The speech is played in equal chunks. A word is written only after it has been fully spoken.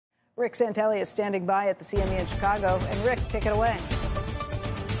Rick Santelli is standing by at the CME in Chicago. And Rick, take it away.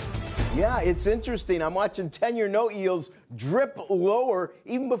 Yeah, it's interesting. I'm watching 10-year note yields drip lower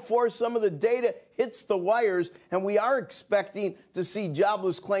even before some of the data hits the wires, and we are expecting to see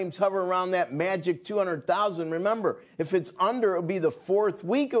jobless claims hover around that magic 200,000. Remember, if it's under, it would be the fourth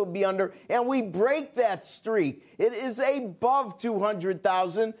week it would be under, and we break that streak. It is above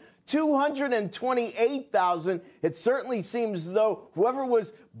 200,000. 228,000. It certainly seems as though whoever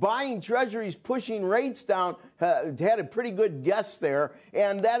was buying treasuries, pushing rates down, had a pretty good guess there.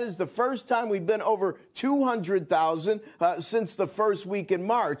 And that is the first time we've been over 200,000 since the first week in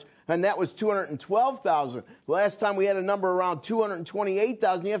March. And that was 212,000. Last time we had a number around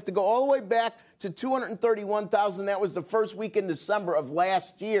 228,000. You have to go all the way back to 231,000. That was the first week in December of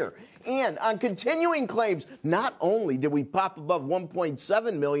last year. And on continuing claims, not only did we pop above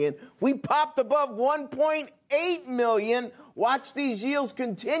 1.7 million, we popped above 1.8 million. Watch these yields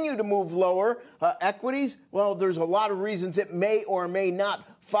continue to move lower. Equities, well, there's a lot of reasons it may or may not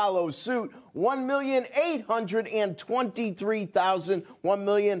follow suit. 1,823,000,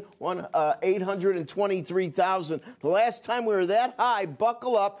 1,823,000. The last time we were that high,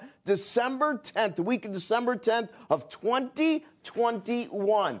 buckle up, December 10th, the week of December 10th of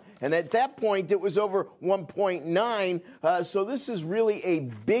 2021. And at that point, it was over 1.9. So this is really a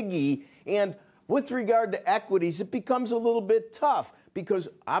biggie. And with regard to equities, it becomes a little bit tough because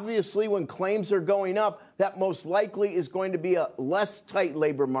obviously when claims are going up, that most likely is going to be a less tight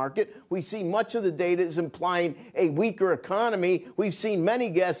labor market. We see much of the data is implying a weaker economy. We've seen many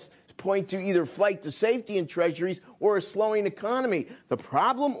guests point to either flight to safety in treasuries or a slowing economy. The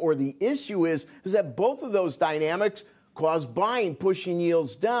problem or the issue is that both of those dynamics cause buying, pushing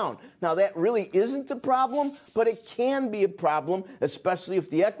yields down. Now, that really isn't a problem, but it can be a problem, especially if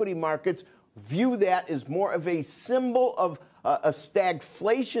the equity markets view that as more of a symbol of a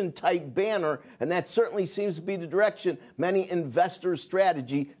stagflation type banner, and that certainly seems to be the direction many investors'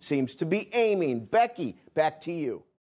 strategy seems to be aiming. Becky, back to you.